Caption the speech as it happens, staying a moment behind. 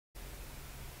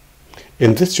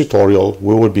In this tutorial,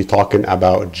 we will be talking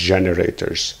about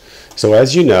generators. So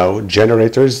as you know,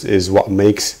 generators is what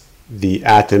makes the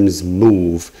atoms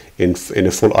move in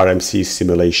a full RMC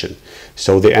simulation.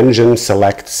 So the engine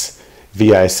selects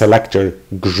via a selector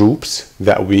groups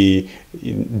that we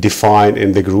define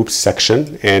in the groups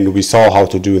section, and we saw how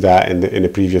to do that in the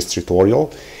previous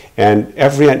tutorial. And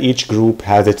every and each group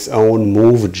has its own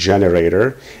move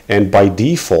generator, and by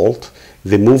default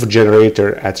the move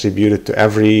generator attributed to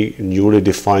every newly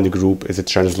defined group is a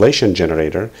translation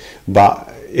generator,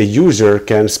 but a user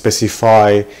can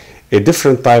specify a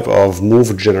different type of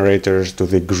move generators to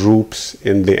the groups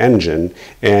in the engine,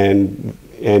 and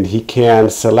he can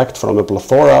select from a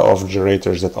plethora of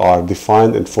generators that are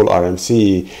defined in full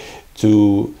RMC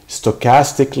to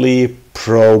stochastically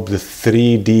probe the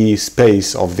 3D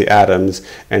space of the atoms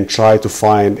and try to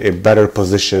find a better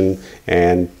position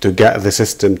and to get the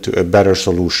system to a better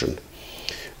solution.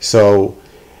 So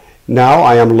now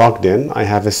I am logged in, I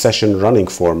have a session running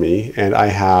for me, and I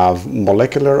have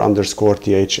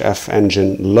molecular_THF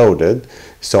engine loaded,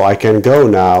 so I can go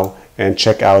now and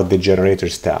check out the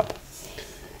generators tab.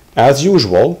 As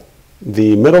usual,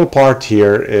 the middle part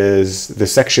here is the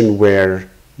section where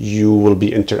you will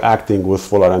be interacting with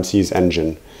full RMC's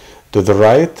engine. To the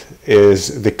right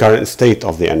is the current state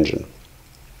of the engine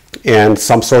and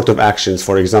some sort of actions.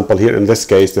 For example, here in this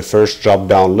case, the first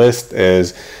drop-down list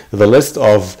is the list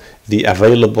of the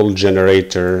available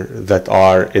generator that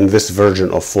are in this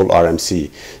version of full RMC.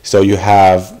 So you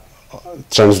have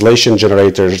translation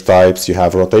generators types, you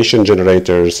have rotation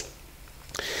generators,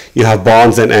 you have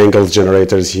bonds and angles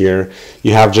generators here,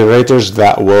 you have generators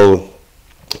that will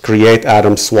create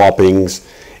atom swappings,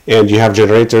 and you have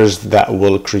generators that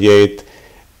will create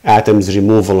atoms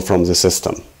removal from the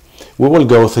system. We will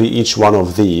go through each one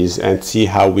of these and see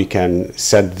how we can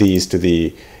set these to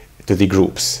the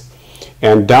groups.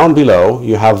 And down below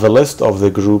you have the list of the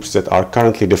groups that are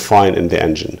currently defined in the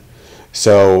engine.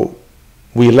 So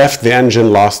we left the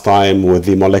engine last time with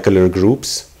the molecular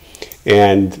groups,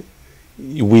 and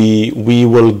we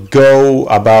will go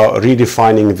about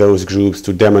redefining those groups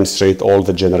to demonstrate all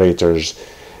the generators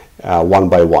one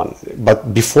by one.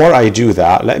 But before I do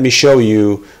that, let me show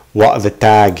you what the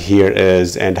tag here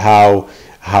is and how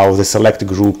the select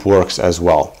group works as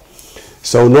well.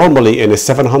 So normally in the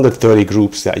 730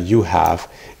 groups that you have,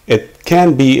 it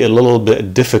can be a little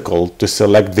bit difficult to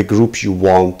select the group you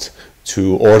want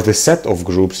to, or the set of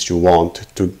groups you want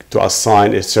to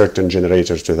assign a certain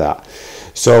generator to that.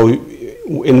 So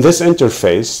in this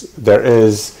interface, there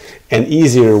is an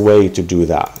easier way to do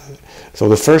that. So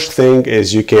the first thing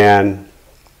is you can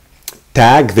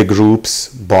tag the groups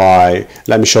by,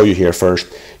 let me show you here first.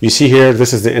 You see here,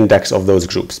 this is the index of those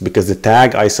groups because the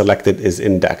tag I selected is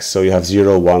index. So you have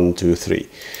 0, 1, 2, 3.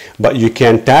 But you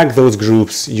can tag those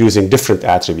groups using different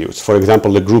attributes. For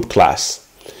example, the group class.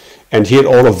 And here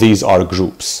all of these are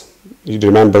groups. You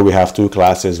remember we have two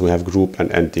classes, we have group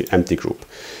and empty group.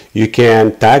 You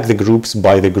can tag the groups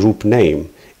by the group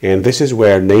name, and this is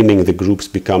where naming the groups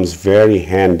becomes very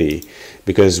handy,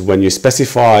 because when you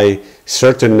specify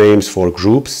certain names for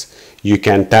groups, you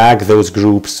can tag those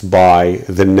groups by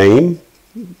the name,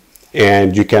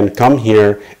 and you can come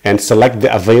here and select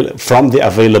from the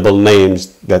available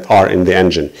names that are in the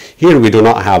engine. Here we do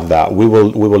not have that. We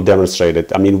will demonstrate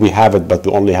it. I mean, we have it, but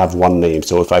we only have one name.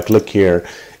 So if I click here,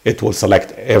 it will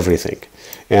select everything.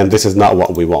 And this is not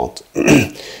what we want.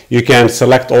 You can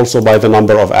select also by the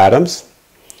number of atoms.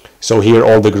 So here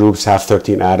all the groups have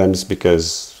 13 atoms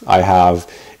because I have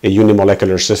a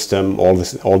unimolecular system. All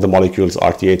the molecules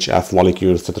are THF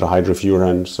molecules,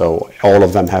 tetrahydrofuran, so all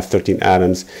of them have 13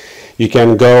 atoms. You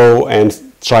can go and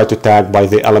try to tag by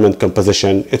the element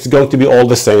composition. It's going to be all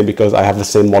the same because I have the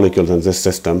same molecules in this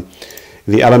system.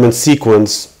 The element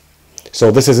sequence, so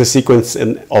this is a sequence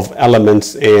of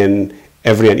elements in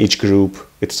every and each group.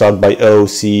 It starts by O,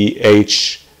 C,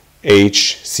 H,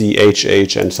 H, C, H,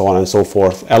 H, and so on and so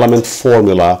forth. Element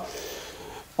formula,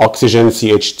 oxygen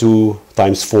CH2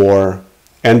 times 4,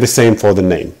 and the same for the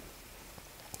name.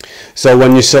 So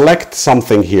when you select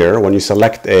something here, when you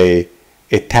select a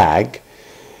tag,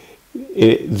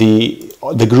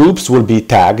 the groups will be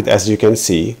tagged, as you can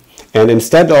see. And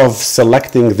instead of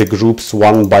selecting the groups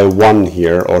one by one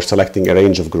here, or selecting a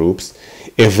range of groups,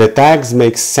 if the tags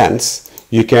make sense,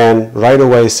 you can right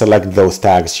away select those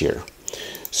tags here.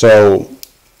 So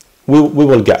we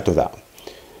will get to that.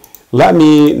 Let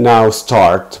me now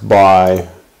start by,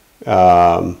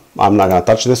 I'm not going to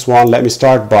touch this one. Let me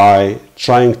start by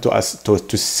trying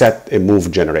to set a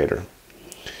move generator.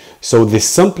 So the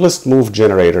simplest move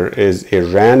generator is a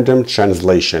random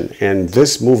translation, and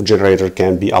this move generator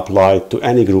can be applied to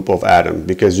any group of atoms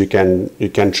because you can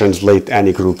translate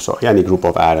any group, so any group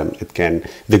of atom.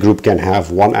 The group can have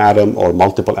one atom or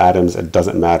multiple atoms, it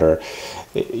doesn't matter.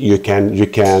 You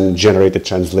can generate a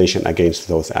translation against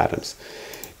those atoms.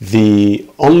 The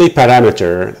only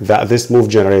parameter that this move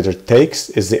generator takes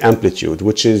is the amplitude,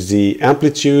 which is the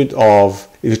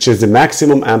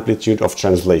maximum amplitude of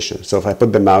translation. So if I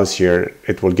put the mouse here,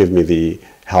 it will give me the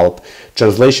help.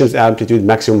 Translations amplitude,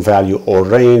 maximum value, or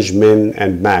range, min,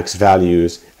 and max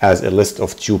values as a list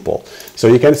of tuple. So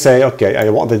you can say, okay, I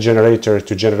want the generator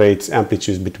to generate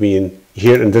amplitudes between,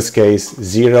 here in this case,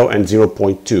 0 and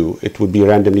 0.2. It would be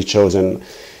randomly chosen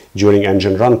during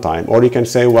engine runtime. Or you can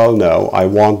say, well, no, I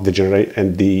want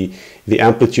the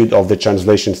amplitude of the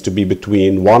translations to be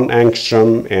between 1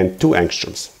 angstrom and 2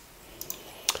 angstroms.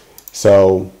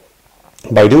 So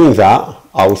by doing that,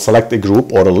 I will select a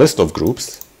group or a list of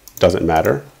groups, doesn't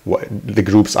matter what the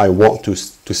groups I want to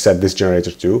set this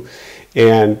generator to,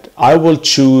 and I will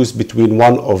choose between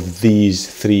one of these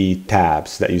 3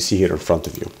 tabs that you see here in front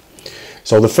of you.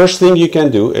 So the first thing you can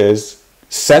do is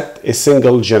set a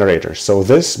single generator. So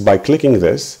this, by clicking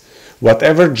this,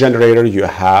 whatever generator you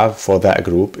have for that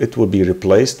group, it will be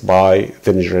replaced by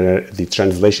the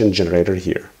translation generator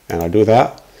here. And I do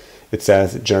that. It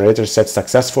says generator set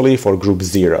successfully for group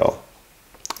 0.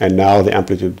 And now the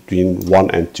amplitude between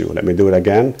 1 and 2. Let me do it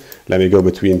again. Let me go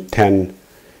between 10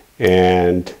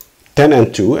 and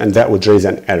 2, and that would raise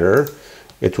an error.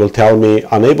 It will tell me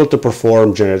unable to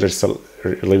perform generator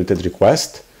related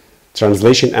request.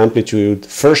 Translation amplitude,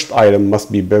 first item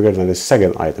must be bigger than the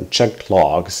second item. Check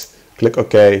logs. Click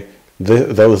OK.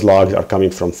 Those logs are coming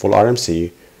from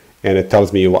fullrmc, and it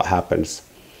tells me what happens.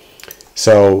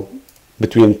 So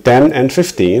between 10 and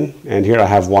 15, and here I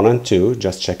have 1 and 2,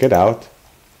 just check it out.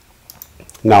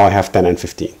 Now I have 10 and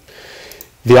 15.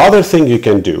 The other thing you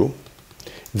can do,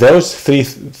 those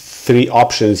three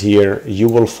options here, you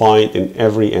will find in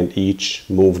every and each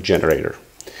move generator.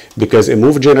 Because a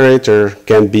move generator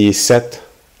can be set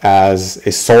as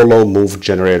a solo move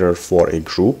generator for a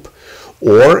group,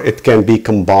 or it can be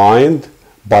combined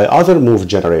by other move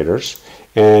generators,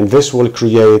 and this will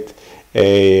create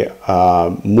a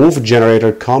move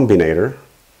generator combinator.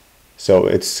 So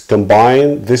it's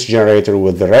combine this generator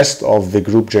with the rest of the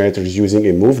group generators using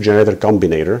a move generator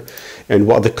combinator. And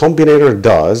what the combinator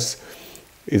does,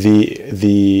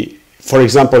 for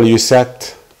example, you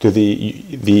set to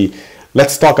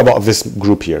let's talk about this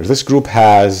group here. This group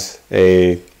has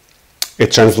a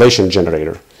translation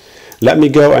generator. Let me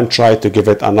go and try to give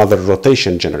it another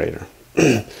rotation generator.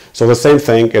 So the same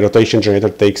thing, a rotation generator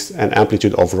takes an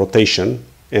amplitude of rotation,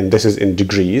 and this is in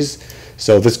degrees.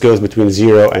 So this goes between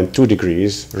 0 and 2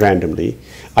 degrees randomly.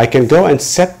 I can go and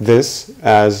set this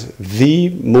as the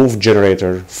move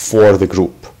generator for the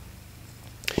group.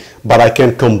 But I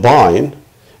can combine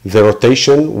the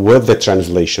rotation with the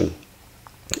translation.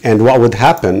 And what would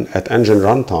happen at engine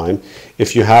runtime,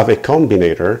 if you have a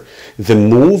combinator, the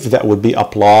move that would be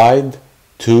applied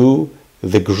to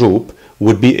the group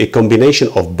would be a combination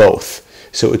of both.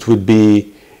 So it would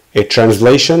be a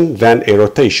translation, then a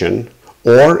rotation,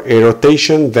 or a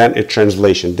rotation, then a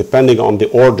translation, depending on the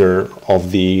order of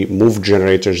the move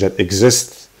generators that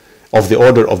exist, of the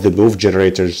order of the move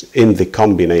generators in the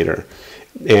combinator.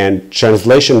 And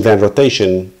translation then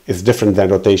rotation is different than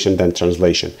rotation then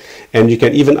translation. And you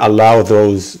can even allow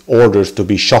those orders to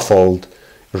be shuffled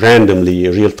randomly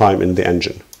real time in the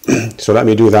engine. So let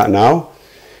me do that now.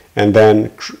 And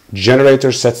then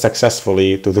generator set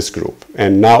successfully to this group.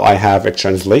 And now I have a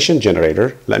translation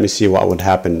generator. Let me see what would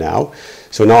happen now.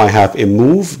 So now I have a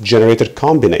move generator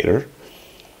combinator.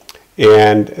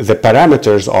 And the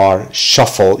parameters are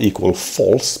shuffle equal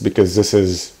false because this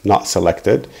is not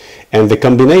selected. And the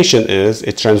combination is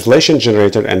a translation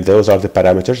generator, and those are the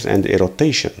parameters, and a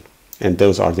rotation, and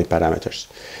those are the parameters.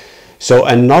 So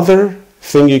another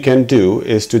thing you can do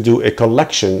is to do a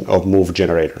collection of move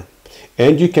generator.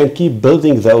 And you can keep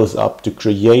building those up to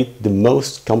create the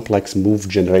most complex move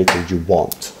generator you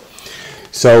want.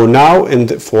 So now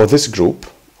for this group,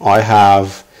 I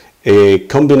have a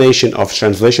combination of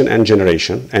translation and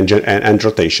generation and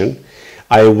rotation.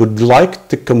 I would like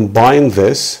to combine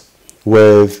this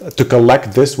to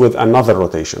collect this with another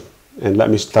rotation. And let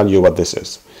me tell you what this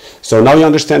is. So now you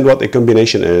understand what a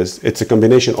combination is. It's a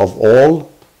combination of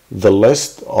all the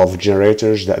list of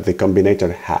generators that the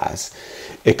combinator has.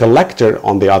 A collector,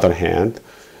 on the other hand,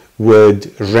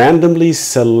 would randomly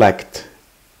select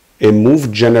a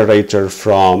move generator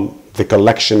from the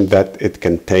collection that it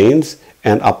contains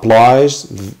and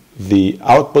applies the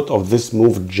output of this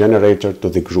move generator to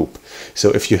the group.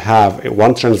 So if you have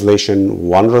one translation,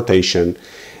 one rotation,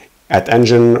 at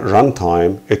engine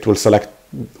runtime, it will select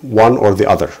one or the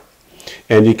other.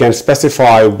 And you can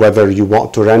specify whether you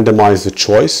want to randomize the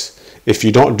choice. If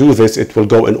you don't do this, it will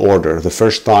go in order. The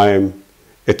first time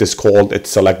it is called, it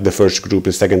select the first group.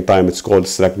 The second time it's called,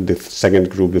 select the second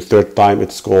group. The third time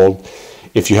it's called.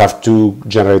 If you have two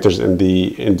generators in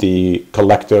the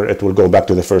collector, it will go back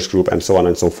to the first group, and so on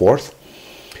and so forth.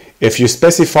 If you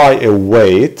specify a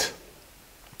weight,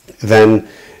 then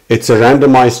it's a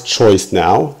randomized choice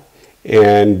now,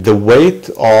 and the weight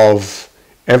of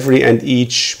every and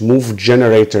each move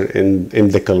generator in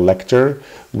the collector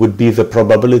would be the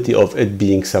probability of it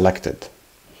being selected.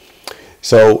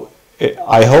 So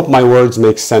I hope my words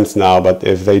make sense now, but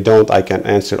if they don't, I can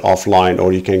answer offline,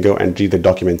 or you can go and read the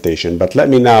documentation. But let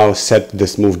me now set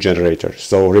this move generator.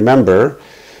 So remember,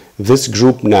 this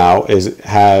group now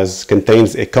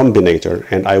contains a combinator,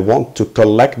 and I want to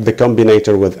collect the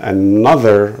combinator with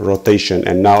another rotation,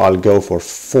 and now I'll go for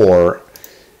 4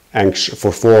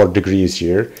 degrees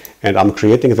here, and I'm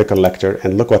creating the collector,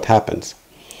 and look what happens.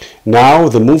 Now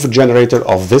the move generator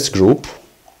of this group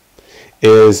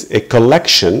is a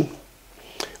collection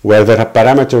where the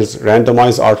parameters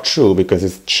randomized are true because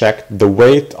it's checked. The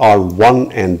weight are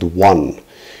 1 and 1.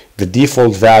 The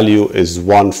default value is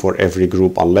 1 for every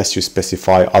group unless you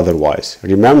specify otherwise.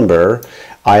 Remember,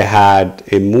 I had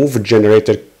a move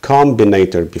generator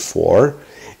combinator before,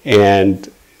 and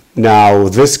now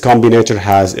this combinator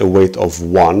has a weight of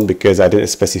 1 because I didn't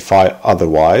specify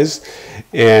otherwise.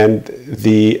 And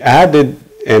this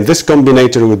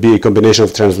combinator would be a combination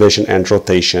of translation and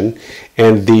rotation,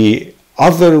 and the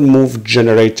other move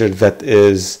generator that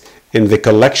is in the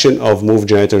collection of move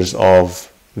generators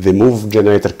of the move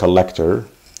generator collector,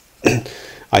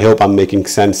 I hope I'm making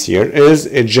sense here, is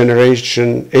a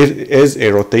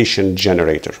rotation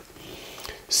generator.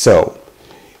 So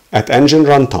at engine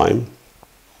runtime,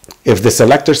 if the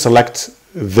selector selects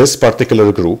this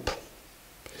particular group,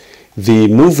 the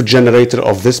move generator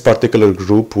of this particular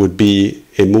group would be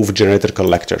a move generator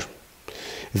collector.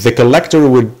 The collector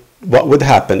what would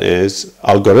happen is,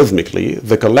 algorithmically,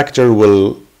 the collector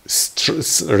will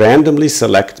randomly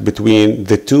select between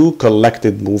the two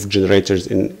collected move generators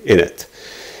in it.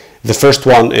 The first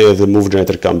one is the move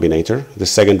generator combinator. The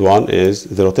second one is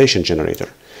the rotation generator.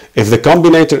 If the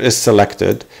combinator is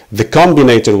selected, the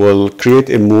combinator will create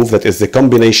a move that is the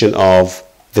combination of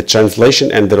the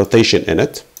translation and the rotation in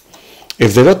it.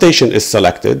 If the rotation is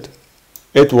selected,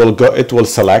 it will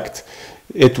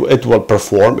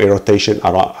perform a rotation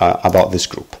about this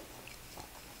group.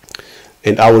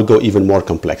 And I will go even more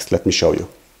complex. Let me show you.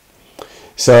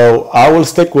 So I will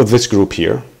stick with this group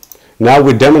here. Now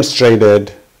we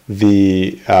demonstrated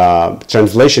the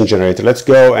translation generator. Let's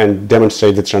go and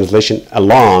demonstrate the translation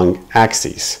along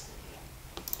axes.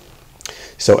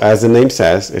 So as the name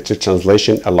says, it's a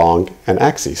translation along an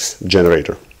axis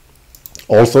generator.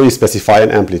 Also, you specify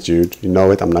an amplitude. You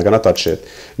know it, I'm not going to touch it.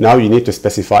 Now you need to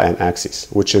specify an axis,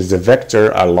 which is the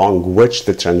vector along which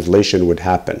the translation would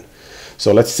happen.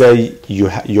 So let's say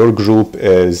your group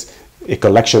is a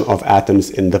collection of atoms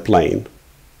in the plane,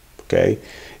 okay?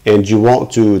 And you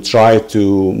want to try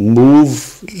to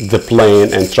move the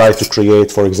plane and try to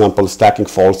create, for example, stacking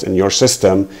faults in your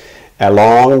system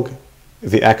along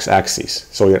the x-axis.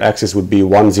 So your axis would be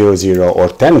 1, 0, 0 or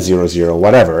 10, 0, 0,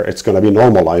 whatever. It's going to be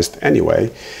normalized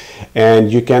anyway.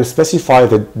 And you can specify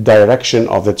the direction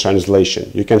of the translation.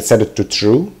 You can set it to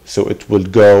true, so it will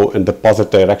go in the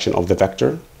positive direction of the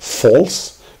vector.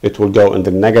 False, it will go in the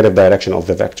negative direction of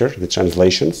the vector, the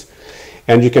translations.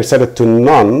 And you can set it to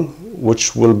none,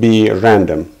 which will be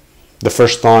random. The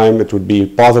first time it would be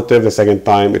positive, the second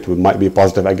time it might be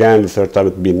positive again, the third time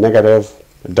it would be negative.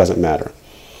 It doesn't matter.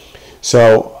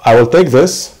 So I will take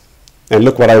this and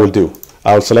look what I will do.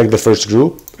 I will select the first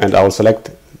group and I will select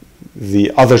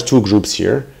the other two groups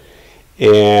here.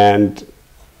 And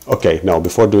okay, no,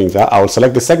 before doing that, I will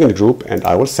select the second group and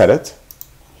I will set it.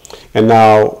 And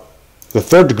now the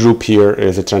third group here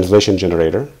is a translation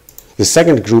generator. The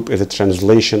second group is a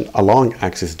translation along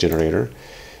axis generator.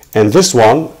 And this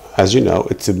one, as you know,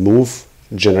 it's a move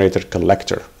generator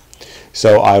collector.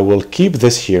 So I will keep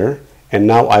this here. And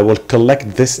now I will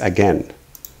collect this again,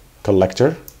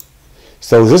 collector.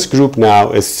 So this group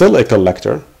now is still a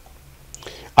collector.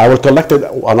 I will collect it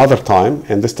another time,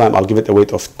 and this time I'll give it a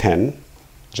weight of 10,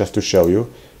 just to show you.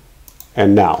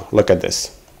 And now, look at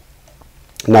this.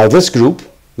 Now this group,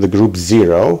 the group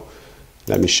 0,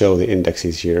 let me show the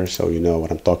indexes here so you know what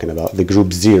I'm talking about. The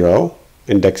group 0,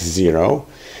 index 0,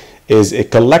 is a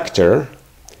collector,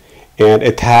 and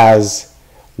it has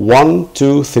 1,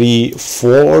 2, 3,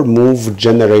 4 move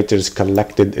generators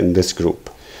collected in this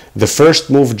group. The first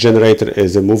move generator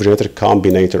is a move generator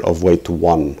combinator of weight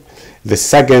 1. The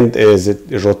second is a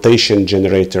rotation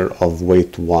generator of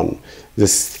weight 1. The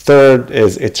third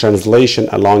is a translation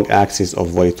along axis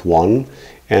of weight 1.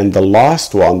 And the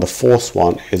last one, the fourth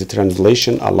one, is a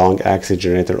translation along axis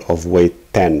generator of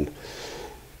weight 10.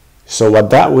 So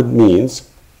what that would means,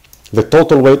 the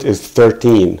total weight is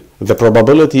 13. The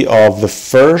probability of the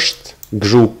first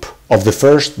group of the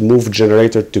first move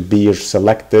generator to be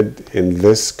selected in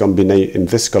this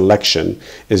collection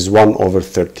is 1 over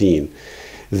 13.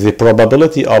 The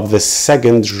probability of the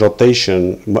second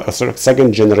generator,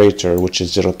 which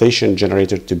is the rotation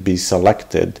generator, to be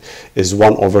selected is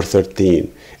 1 over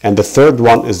 13. And the third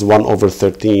one is 1 over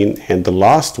 13, and the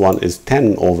last one is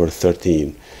 10 over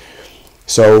 13.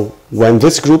 So when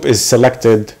this group is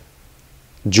selected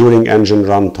during engine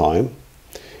runtime,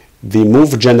 the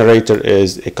move generator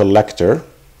is a collector,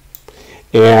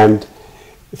 and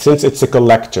since it's a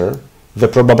collector, the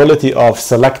probability of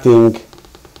selecting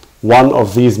one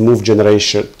of these move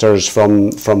generators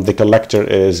from the collector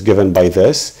is given by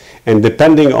this, and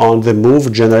depending on the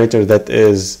move generator that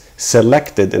is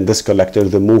selected in this collector,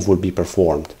 the move will be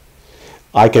performed.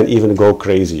 I can even go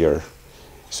crazier.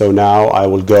 So now I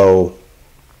will go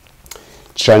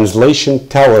translation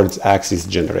towards axis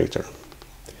generator.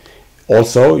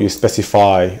 Also, you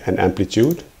specify an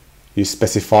amplitude, you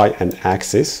specify an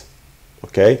axis,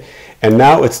 okay? And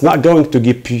now it's not going to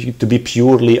be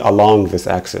purely along this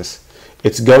axis.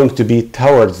 It's going to be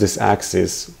towards this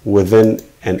axis within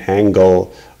an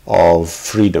angle of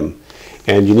freedom.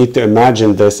 And you need to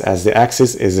imagine this as the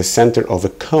axis is the center of a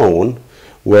cone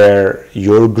where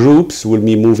your groups will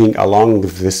be moving along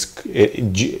this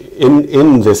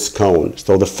in this cone.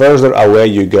 So the further away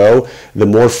you go, the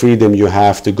more freedom you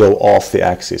have to go off the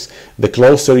axis. The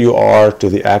closer you are to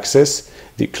the axis,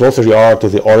 the closer you are to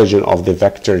the origin of the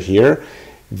vector here,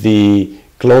 the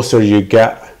closer you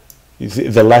get,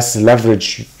 the less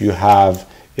leverage you have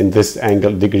in this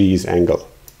angle, degrees angle.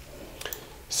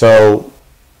 So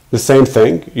the same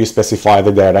thing, you specify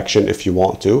the direction if you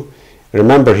want to.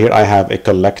 Remember, here I have a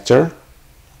collector.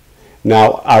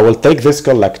 Now I will take this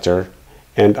collector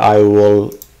and I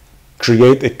will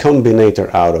create a combinator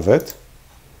out of it,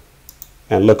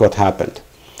 and look what happened.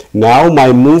 Now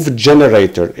my move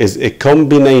generator is a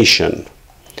combination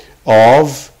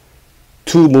of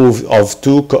two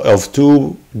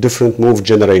different move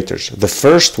generators. The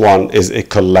first one is a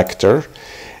collector,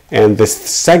 and the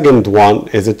second one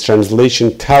is a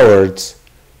translation towards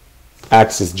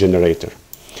axis generator.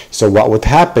 So what would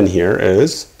happen here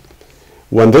is,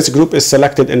 when this group is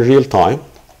selected in real time,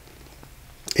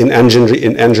 in engine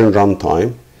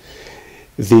runtime,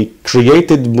 the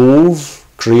created move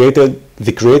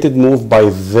by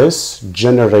this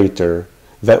generator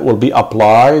that will be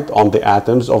applied on the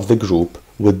atoms of the group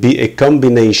would be a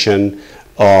combination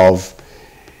of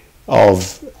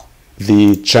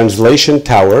the translation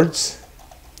towards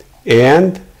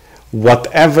and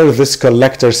whatever this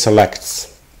collector selects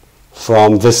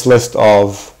from this list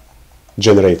of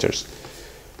generators.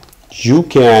 You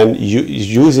can,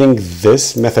 using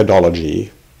this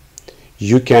methodology,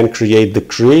 you can create the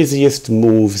craziest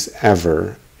moves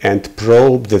ever and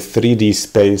probe the 3D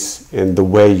space in the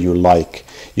way you like.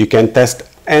 You can test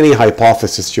any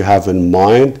hypothesis you have in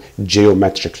mind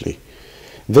geometrically.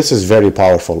 This is very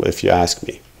powerful if you ask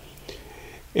me.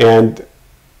 And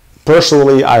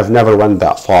personally, I've never went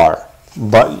that far.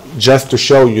 But just to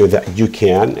show you that you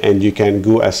can, and you can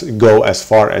go as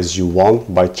far as you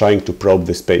want by trying to probe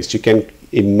the space. You can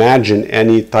imagine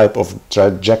any type of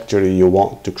trajectory you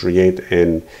want to create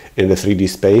in the 3D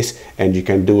space, and you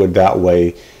can do it that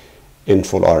way in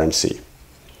fullrmc.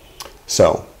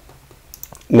 So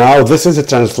now this is a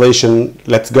translation.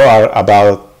 Let's go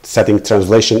about setting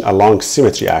translation along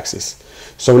symmetry axis.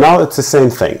 So now it's the same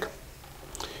thing.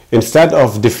 Instead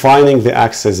of defining the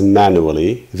axis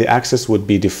manually, the axis would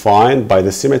be defined by the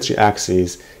symmetry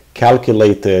axis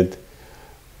calculated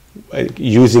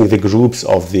using the groups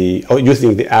of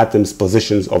using the atoms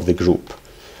positions of the group.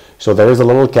 So there is a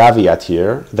little caveat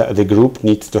here that the group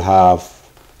needs to have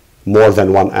more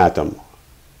than one atom.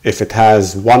 If it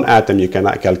has one atom, you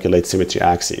cannot calculate symmetry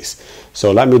axis.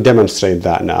 So let me demonstrate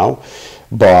that now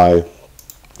by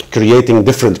creating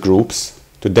different groups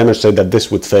to demonstrate that this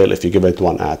would fail if you give it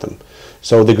one atom.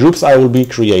 So the groups I will be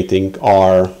creating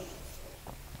are,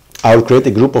 I will create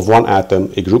a group of one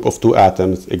atom, a group of two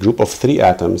atoms, a group of three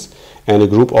atoms, and a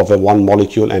group of one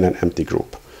molecule and an empty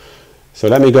group. So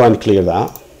let me go and clear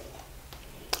that.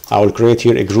 I will create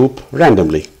here a group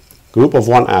randomly, group of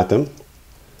one atom,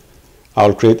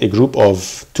 I'll create a group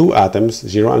of 2 atoms,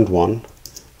 0 and 1.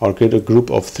 I'll create a group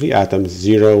of 3 atoms,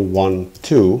 0, 1,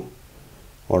 2.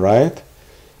 All right.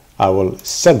 I will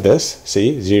set this,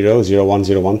 see, 0, 0, 1,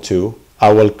 0, 1, 2.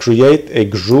 I will create a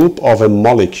group of a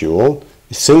molecule,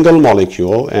 a single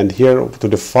molecule, and here to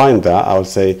define that, I will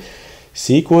say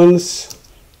sequence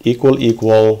equal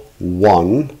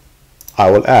 1. I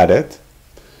will add it,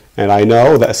 and I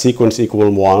know that sequence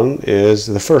equal 1 is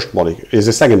the first molecule, is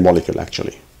the second molecule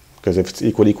actually, because if it's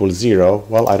equal 0,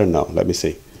 well, I don't know. Let me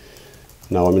see.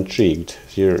 Now I'm intrigued.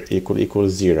 Here equal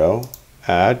 0.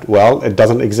 Add, well, it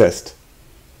doesn't exist.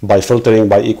 By filtering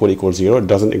by equal 0, it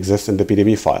doesn't exist in the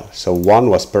PDB file. So 1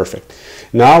 was perfect.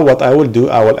 Now what I will do,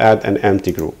 I will add an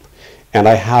empty group. And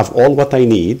I have all what I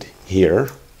need here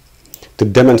to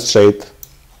demonstrate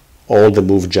all the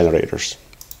move generators.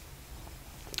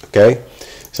 Okay,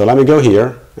 so let me go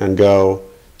here and go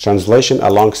translation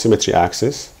along symmetry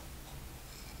axis.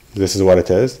 This is what it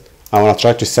is. I want to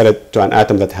try to set it to an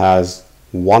atom that has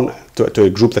to a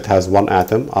group that has 1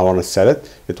 atom. I want to set it.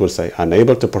 It will say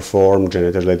unable to perform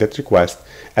generator-related request.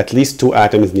 At least 2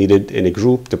 atoms needed in a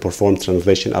group to perform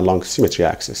translation along symmetry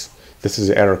axis. This is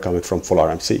the error coming from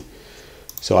fullrmc.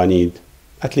 So I need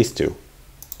at least 2.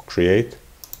 Create,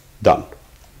 done.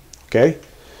 Okay.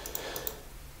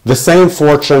 The same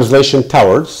for translation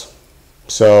towards.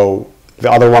 So the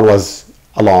other one was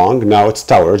along. Now it's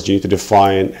towards. You need to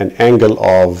define an angle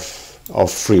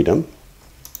of freedom.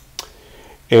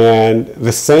 And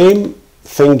the same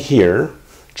thing here,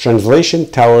 translation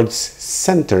towards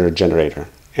center generator.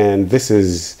 And this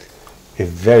is a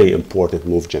very important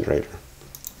move generator.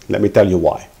 Let me tell you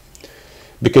why.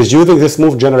 Because using this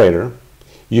move generator,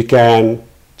 you can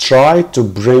try to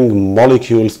bring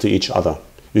molecules to each other.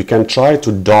 You can try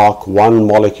to dock one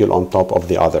molecule on top of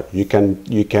the other. You can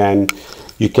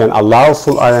allow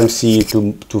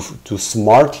fullrmc to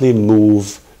smartly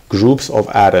move groups of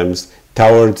atoms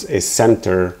towards a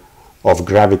center of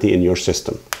gravity in your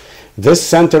system. This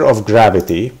center of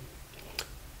gravity,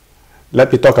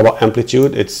 let me talk about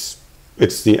amplitude. It's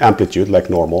the amplitude like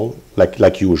normal,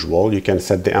 like usual. You can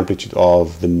set the amplitude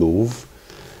of the move.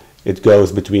 It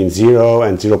goes between 0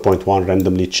 and 0.1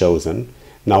 randomly chosen.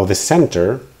 Now the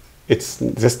center,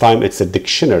 this time it's a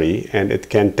dictionary, and it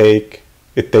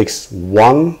takes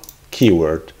one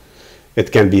keyword.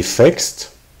 It can be fixed.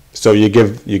 So you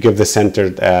give the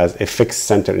center as a fixed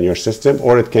center in your system,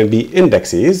 or it can be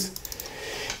indexes.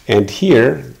 And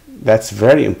here, that's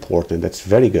very important. That's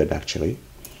very good, actually.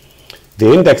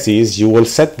 The indexes, you will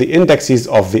set the indexes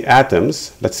of the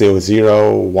atoms. Let's say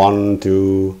 0, 1,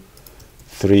 2,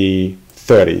 3,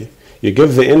 30. You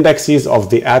give the indexes of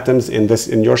the atoms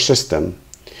in your system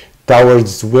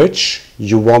towards which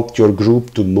you want your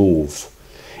group to move.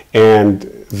 And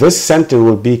this center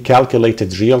will be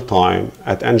calculated real time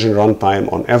at engine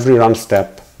runtime on every run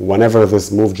step whenever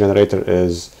this move generator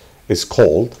is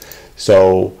called.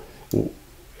 So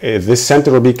this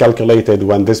center will be calculated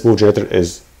when this move generator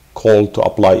is called to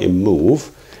apply a move.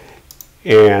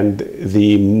 And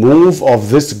the move of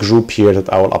this group here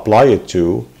that I will apply it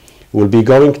to will be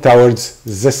going towards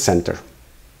this center.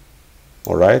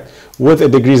 All right, with a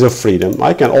degrees of freedom.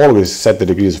 I can always set the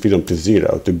degrees of freedom to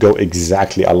 0 to go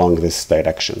exactly along this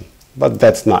direction, but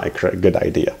that's not a good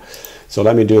idea. So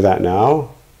let me do that now.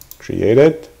 Create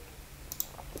it.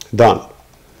 Done.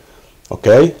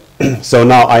 Okay, so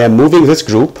now I am moving this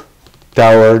group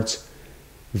towards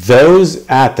those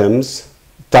atoms,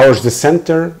 towards the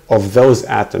center of those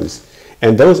atoms,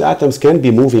 and those atoms can be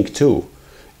moving too.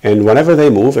 And whenever they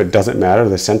move, it doesn't matter.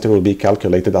 The center will be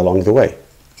calculated along the way.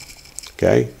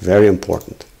 Okay, very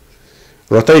important.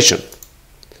 Rotation.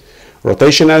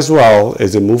 Rotation as well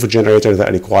is a move generator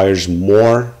that requires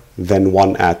more than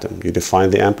 1 atom. You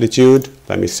define the amplitude.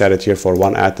 Let me set it here for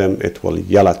 1 atom. It will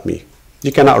yell at me.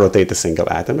 You cannot rotate a single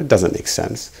atom. It doesn't make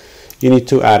sense. You need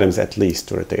 2 atoms at least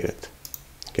to rotate it.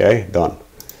 Okay, done.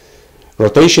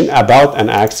 Rotation about an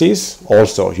axis.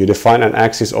 Also, you define an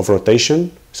axis of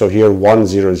rotation. So here 1,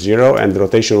 0, 0, and the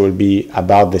rotation will be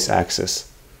about this axis.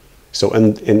 So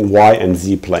in Y and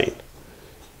Z plane.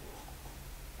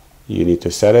 You need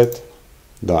to set it.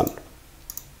 Done.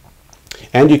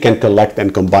 And you can collect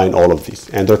and combine all of these.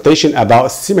 And rotation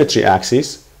about symmetry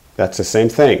axis, that's the same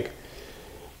thing.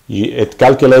 It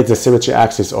calculates the symmetry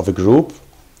axis of a group,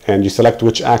 and you select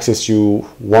which axis you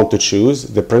want to choose,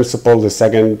 the principal, the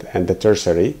second, and the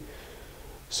tertiary.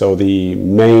 So the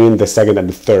main, the second, and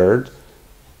the third.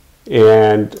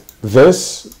 And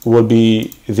this will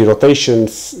be the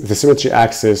rotations, the symmetry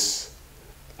axis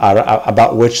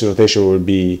about which the rotation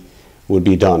will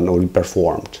be done or will be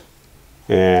performed.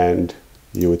 And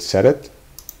you would set it.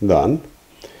 Done.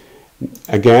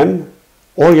 Again,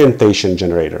 orientation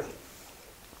generator.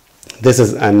 This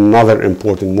is another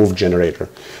important move generator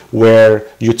where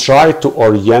you try to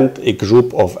orient a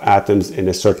group of atoms in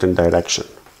a certain direction.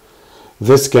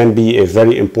 This can be a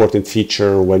very important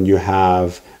feature when you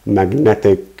have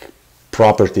magnetic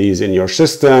properties in your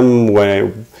system,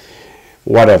 when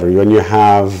you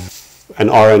have an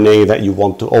RNA that you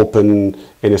want to open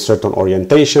in a certain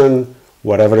orientation,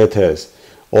 whatever it is.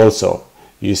 Also,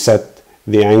 you set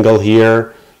the angle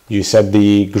here, you set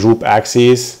the group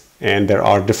axes, and there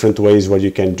are different ways where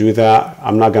you can do that.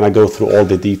 I'm not going to go through all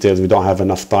the details. We don't have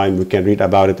enough time. We can read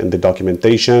about it in the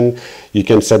documentation. You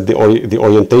can set the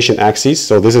orientation axis.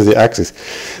 So this is the axis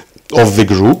of the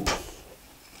group.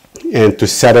 And to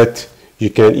set it, you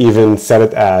can even set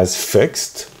it as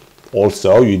fixed.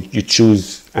 Also, you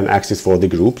choose an axis for the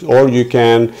group, or you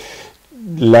can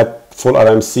let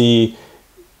fullrmc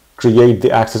create the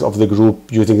axis of the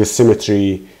group using the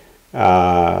symmetry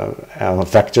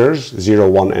vectors 0,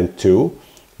 1, and 2.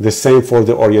 The same for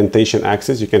the orientation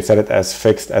axis. You can set it as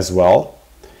fixed as well,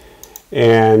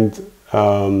 and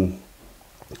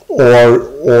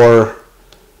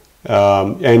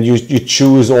you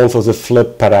choose also the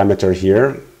flip parameter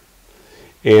here,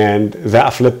 and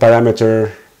that flip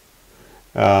parameter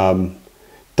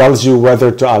tells you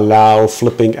whether to allow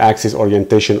flipping axis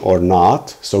orientation or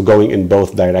not, so going in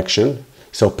both directions.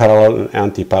 So parallel and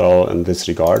anti-parallel in this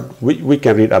regard. We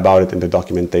can read about it in the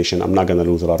documentation. I'm not going to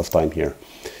lose a lot of time here.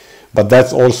 But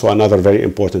that's also another very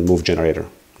important move generator.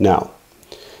 Now,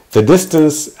 the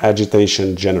distance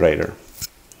agitation generator.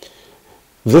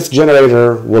 This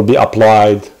generator will be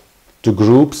applied to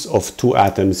groups of 2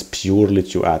 atoms, purely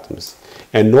 2 atoms.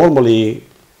 And normally,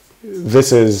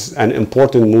 this is an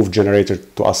important move generator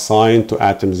to assign to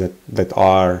atoms that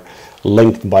are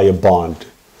linked by a bond.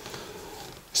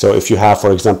 So if you have,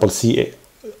 for example,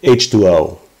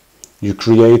 H2O, you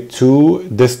create 2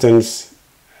 distance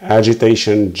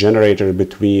agitation generator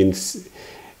between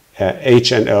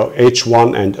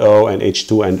H1 and O and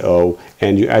H2 and O,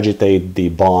 and you agitate the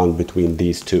bond between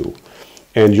these 2.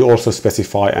 And you also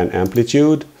specify an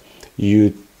amplitude.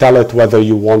 You tell it whether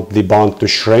you want the bond to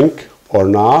shrink or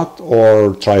not,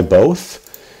 or try both.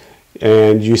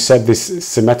 And you set this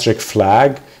symmetric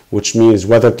flag, which means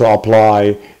whether to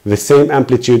apply the same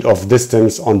amplitude of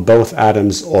distance on both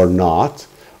atoms or not.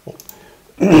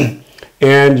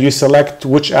 And you select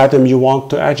which atom you want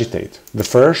to agitate. The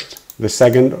first, the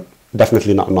second,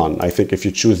 definitely not none. I think if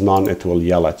you choose none, it will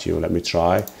yell at you. Let me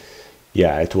try.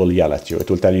 Yeah, it will yell at you. It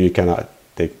will tell you you cannot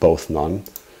take both none.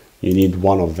 You need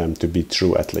one of them to be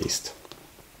true at least.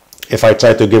 If I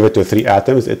try to give it to 3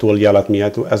 atoms, it will yell at me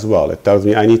as well. It tells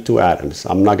me I need 2 atoms.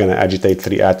 I'm not going to agitate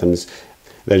 3 atoms.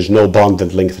 There's no bond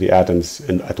that links 3 atoms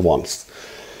at once.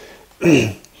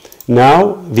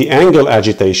 Now, the angle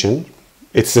agitation,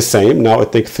 it's the same. Now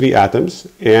it takes 3 atoms,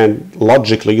 and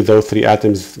logically, those 3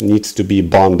 atoms needs to be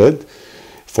bonded.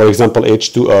 For example,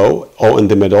 H2O, O in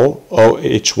the middle,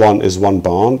 OH1 is one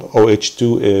bond,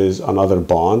 OH2 is another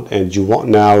bond, and you want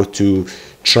now to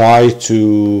try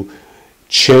to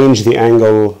change the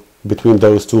angle between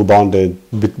those 2 bonded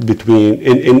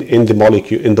in the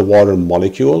molecule, in the water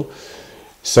molecule.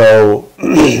 So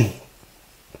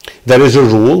there is a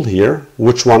rule here,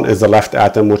 which one is the left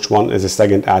atom, which one is the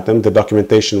second atom. The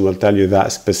documentation will tell you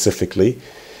that specifically.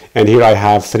 And here I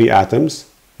have 3 atoms.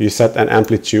 You set an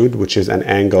amplitude, which is an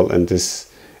angle in this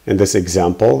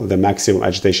example, the maximum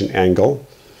agitation angle.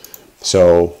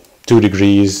 So 2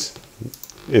 degrees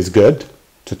is good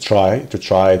to try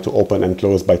to open and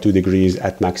close by 2 degrees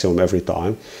at maximum every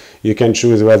time. You can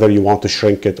choose whether you want to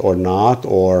shrink it or not,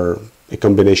 or a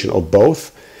combination of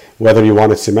both, whether you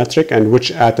want it symmetric, and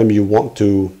which atom you want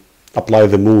to apply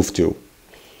the move to.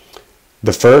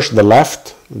 The first, the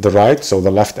left, the right, so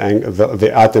the left angle,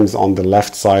 the atoms on the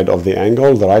left side of the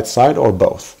angle, the right side, or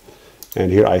both.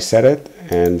 And here I set it,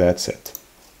 and that's it.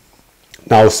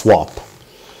 Now swap.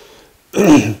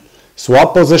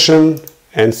 Swap position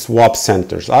and swap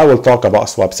centers. I will talk about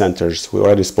swap centers. We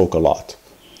already spoke a lot.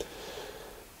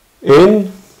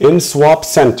 In swap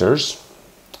centers,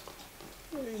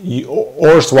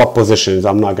 or swap positions,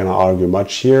 I'm not going to argue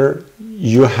much here.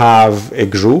 You have a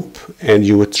group and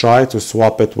you would try to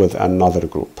swap it with another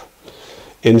group.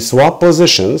 In swap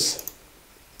positions,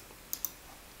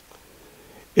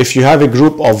 if you have a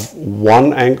group of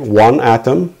one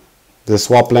atom, the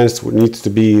swap length needs to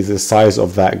be the size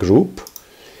of that group,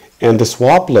 and the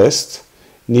swap list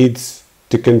needs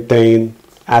to contain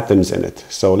atoms in it.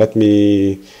 So let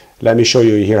me show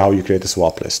you here how you create a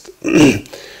swap list.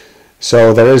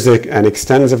 So there is an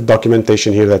extensive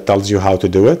documentation here that tells you how to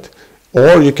do it.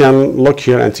 Or you can look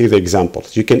here and see the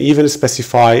examples. You can even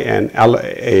specify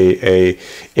a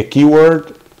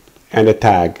keyword and a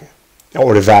tag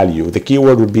or a value. The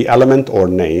keyword would be element or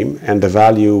name, and the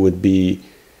value would be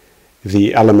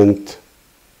the element,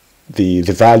 the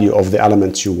value of the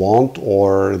element you want,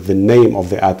 or the name of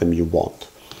the atom you want.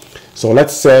 So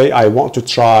let's say I want to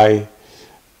try,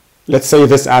 let's say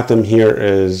this atom here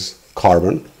is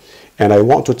carbon, and I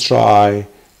want to try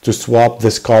to swap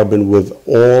this carbon with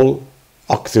all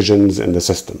oxygens in the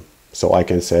system. So I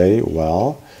can say,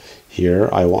 well, here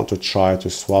I want to try to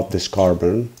swap this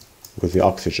carbon with the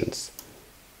oxygens.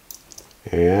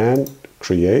 And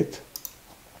create.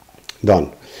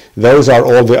 Done. Those are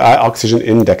all the oxygen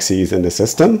indexes in the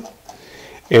system.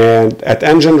 And at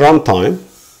engine runtime,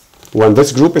 when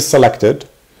this group is selected,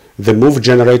 the move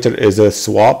generator is a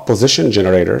swap position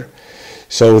generator.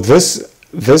 So this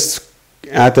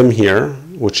atom here,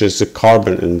 which is a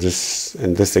carbon in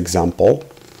this example,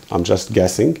 I'm just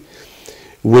guessing,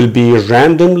 will be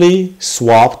randomly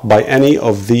swapped by any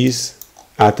of these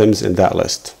atoms in that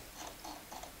list.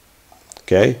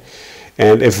 Okay,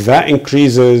 and if that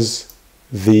increases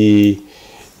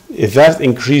if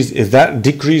that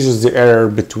decreases the error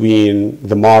between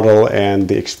the model and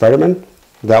the experiment,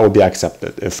 that will be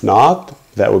accepted. If not,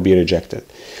 that will be rejected.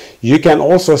 You can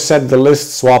also set the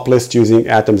swap list using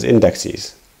atoms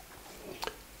indexes,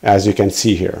 as you can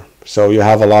see here. So you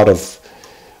have a lot of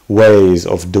ways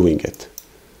of doing it.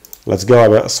 Let's go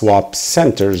about swap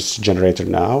centers generator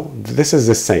now. This is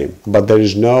the same, but there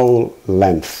is no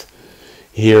length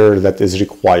here that is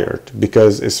required,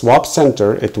 because a swap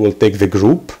center, it will take the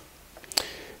group.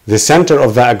 The center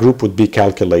of that group would be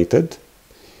calculated,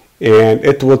 and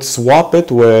it would swap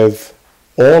it with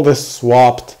all the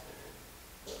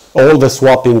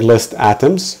swapping list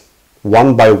atoms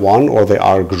one by one, or they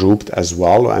are grouped as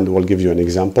well, and we'll give you an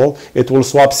example. It will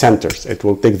swap centers. It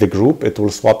will take the group, it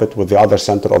will swap it with the other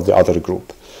center of the other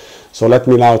group. So let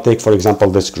me now take, for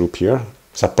example, this group here.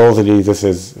 Supposedly this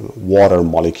is water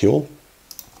molecule,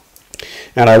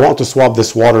 and I want to swap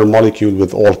this water molecule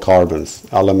with all carbons,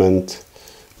 element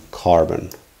carbon.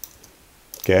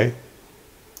 Okay,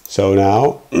 so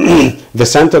now the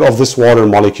center of this water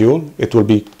molecule, it will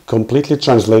be completely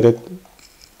translated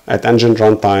at engine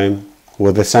runtime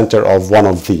with the center of one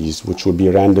of these, which will be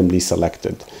randomly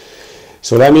selected.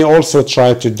 So let me also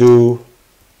try to do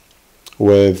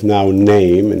with now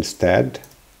name instead.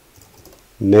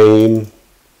 Name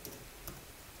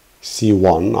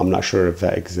C1, I'm not sure if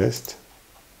that exists.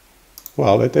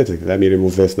 Well, it is. Let me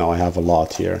remove this now. I have a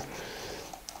lot here.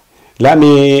 Let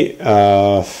me,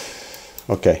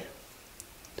 okay.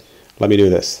 Let me do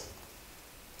this.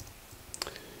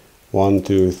 1,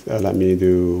 2, let me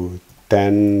do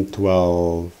 10,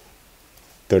 12,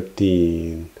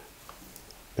 13.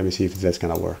 Let me see if that's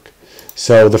gonna work.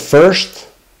 So the first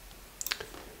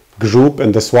group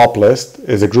in the swap list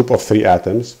is a group of 3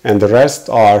 atoms, and the rest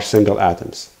are single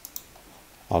atoms.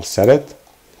 I'll set it.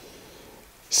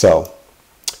 So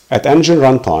at engine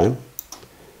runtime,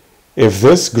 if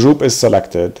this group is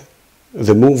selected,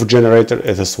 the move generator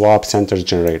is a swap centers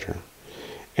generator.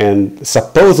 And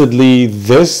supposedly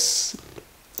this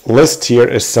list here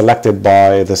is selected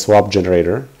by the swap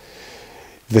generator.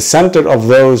 The center of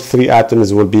those 3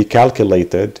 atoms will be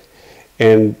calculated,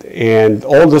 and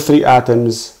all the 3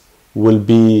 atoms will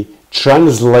be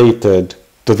translated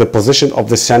to the position of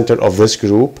the center of this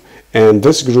group, and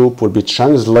this group will be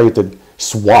translated,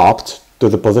 swapped to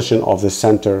the position of the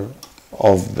center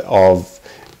of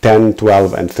 10,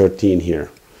 12, and 13 here.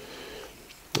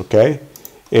 Okay,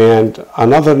 and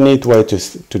another neat way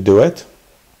to do it,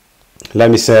 let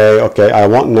me say, okay, I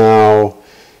want now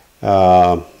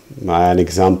an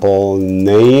example,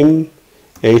 name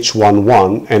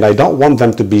H11, and I don't want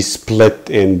them to be split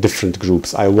in different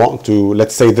groups. I want to,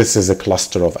 let's say this is a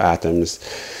cluster of atoms,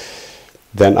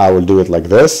 then I will do it like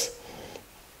this.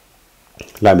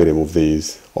 Let me remove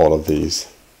these, all of these.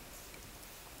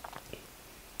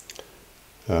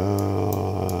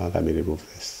 Let me remove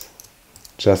this,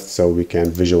 just so we can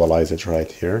visualize it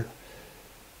right here.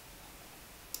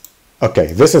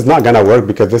 Okay, this is not gonna work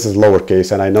because this is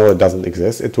lowercase and I know it doesn't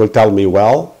exist. It will tell me,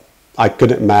 well, I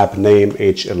couldn't map name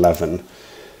H11.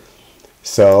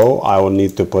 So I will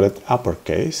need to put it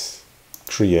uppercase,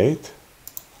 create.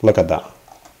 Look at that.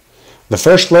 The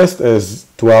first list is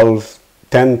 12,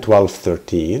 10, 12,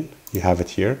 13. You have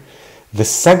it here. The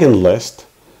second list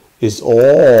is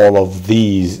all of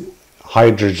these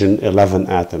hydrogen 11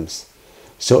 atoms.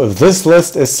 So if this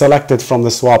list is selected from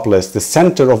the swap list, the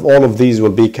center of all of these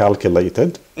will be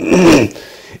calculated and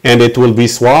it will be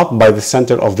swapped by the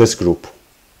center of this group.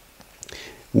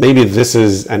 Maybe this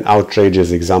is an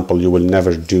outrageous example. You will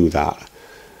never do that.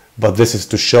 But this is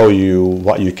to show you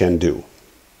what you can do.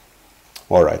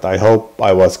 All right, I hope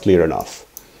I was clear enough.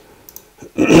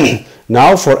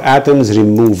 Now for atoms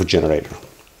remove generator.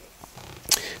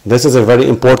 This is a very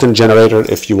important generator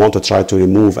if you want to try to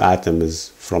remove atoms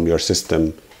from your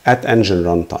system at engine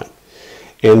runtime.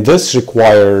 And this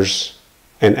requires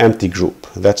an empty group.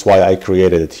 That's why I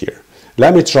created it here.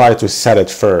 Let me try to set it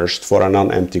first for a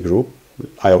non-empty group.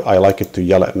 I like it to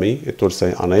yell at me. It will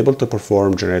say unable to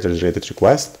perform generator's related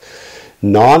request.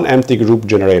 Non-empty group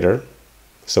generator.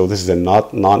 So this is a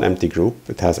non-empty group.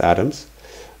 It has atoms.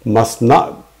 Must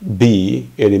not be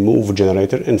a remove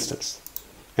generator instance.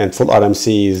 And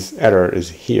fullrmc's error is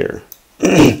here.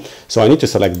 So I need to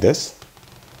select this.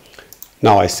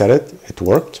 Now I set it. It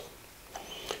worked.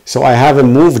 So I have a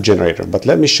move generator, but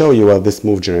let me show you what this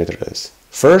move generator is.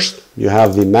 First, you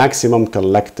have the maximum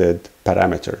collected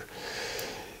parameter.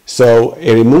 So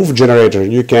a remove generator,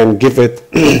 you can give it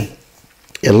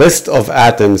a list of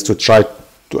atoms to try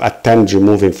to attempt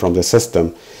removing from the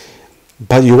system,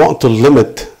 but you want to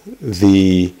limit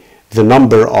the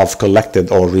number of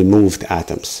collected or removed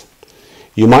atoms.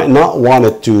 You might not want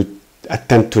it to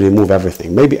attempt to remove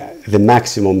everything. Maybe the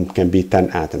maximum can be 10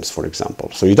 atoms, for example.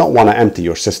 So you don't want to empty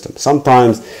your system.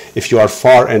 Sometimes if you are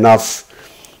far enough,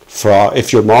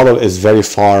 if your model is very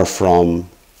far from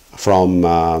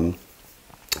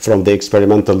the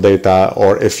experimental data,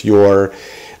 or if your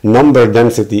number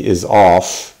density is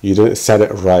off, you didn't set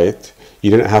it right, you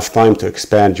didn't have time to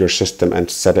expand your system and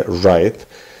set it right,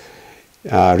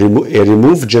 a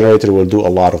remove generator will do a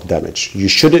lot of damage. You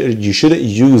shouldn't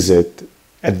use it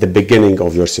at the beginning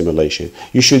of your simulation.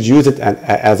 You should use it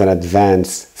as an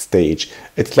advanced stage.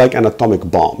 It's like an atomic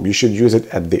bomb. You should use it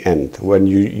at the end when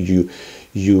you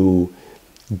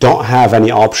don't have any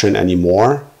option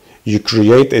anymore. You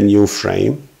create a new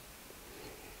frame,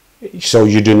 so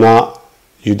you do not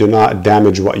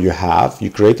damage what you have. You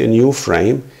create a new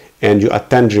frame and you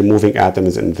attempt removing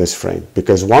atoms in this frame,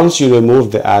 because once you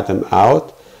remove the atom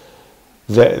out,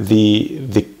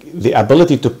 the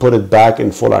ability to put it back in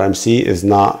fullrmc is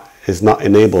not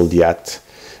enabled yet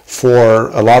for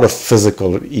a lot of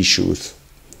physical issues.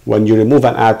 When you remove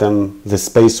an atom, the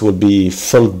space will be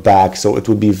filled back, so it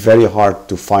will be very hard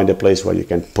to find a place where you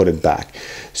can put it back.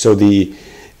 So the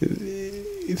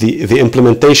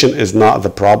implementation is not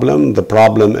the problem. The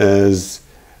problem is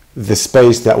the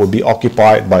space that will be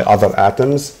occupied by other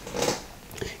atoms,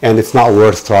 and it's not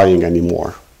worth trying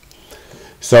anymore.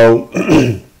 So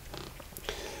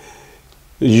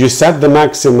you set the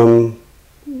maximum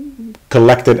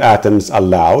collected atoms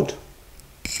allowed,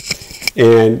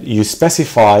 and you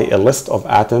specify a list of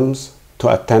atoms to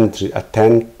attempt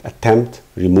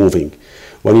removing.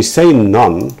 When you say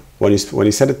none, when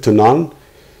you set it to none,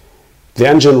 the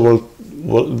engine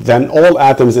will then all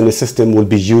atoms in the system will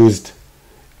be used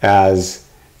as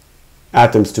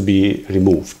atoms to be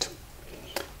removed.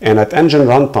 And at engine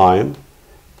runtime,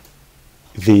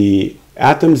 the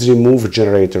atoms remove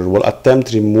generator will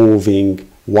attempt removing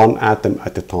one atom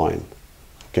at a time.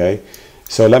 Okay,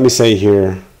 so let me say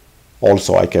here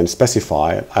also I can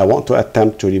specify I want to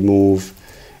attempt to remove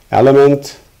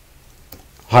element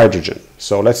hydrogen.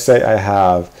 So let's say I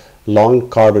have long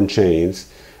carbon chains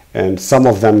and some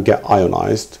of them get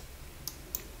ionized.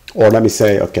 Or let me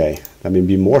say, okay, let me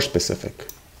be more specific.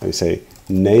 Let me say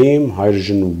name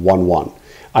hydrogen 11.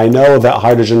 I know that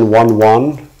hydrogen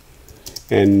 11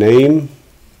 and name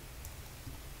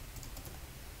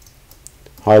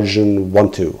hydrogen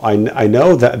 12. I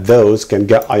know that those can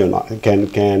get ionized,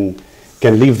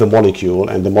 can leave the molecule,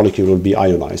 and the molecule will be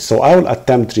ionized. So I will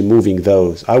attempt removing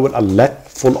those. I will let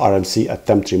fullrmc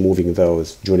attempt removing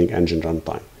those during engine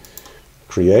runtime.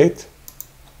 Create.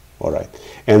 All right.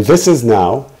 And this is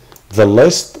now the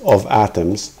list of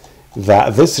atoms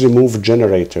that this remove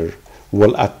generator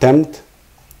will attempt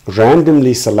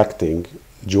randomly selecting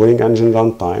during engine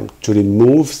runtime to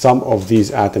remove some of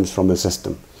these atoms from the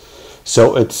system.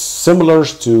 So it's similar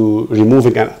to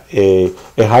removing a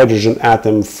hydrogen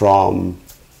atom from,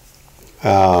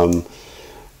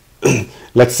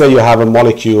 let's say you have a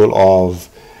molecule of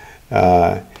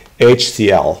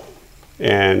HCl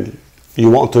and you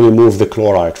want to remove the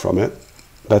chloride from it.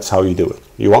 That's how you do it.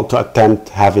 You want to attempt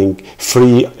having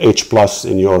free H plus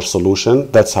in your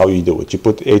solution. That's how you do it. You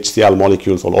put HCl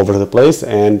molecules all over the place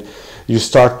and you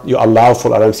allow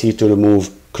fullrmc to remove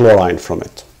chlorine from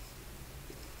it.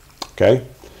 Okay,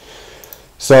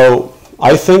 so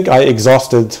I think I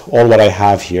exhausted all that I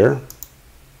have here.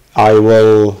 I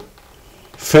will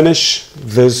finish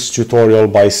this tutorial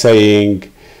by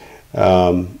saying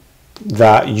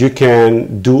that you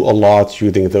can do a lot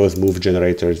using those move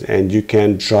generators, and you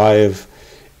can drive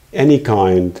any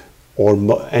kind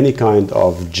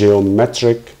of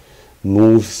geometric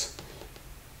moves.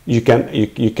 You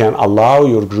can allow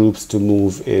your groups to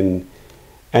move in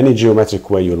any geometric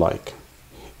way you like.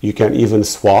 You can even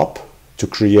swap to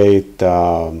create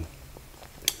to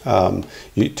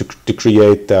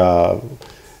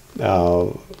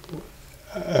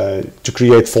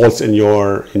create faults in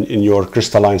your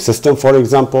crystalline system. For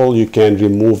example, you can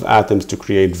remove atoms to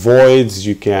create voids.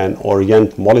 You can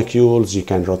orient molecules. You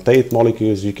can rotate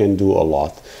molecules. You can do a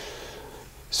lot.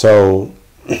 So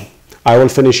I will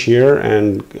finish here,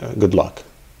 and good luck.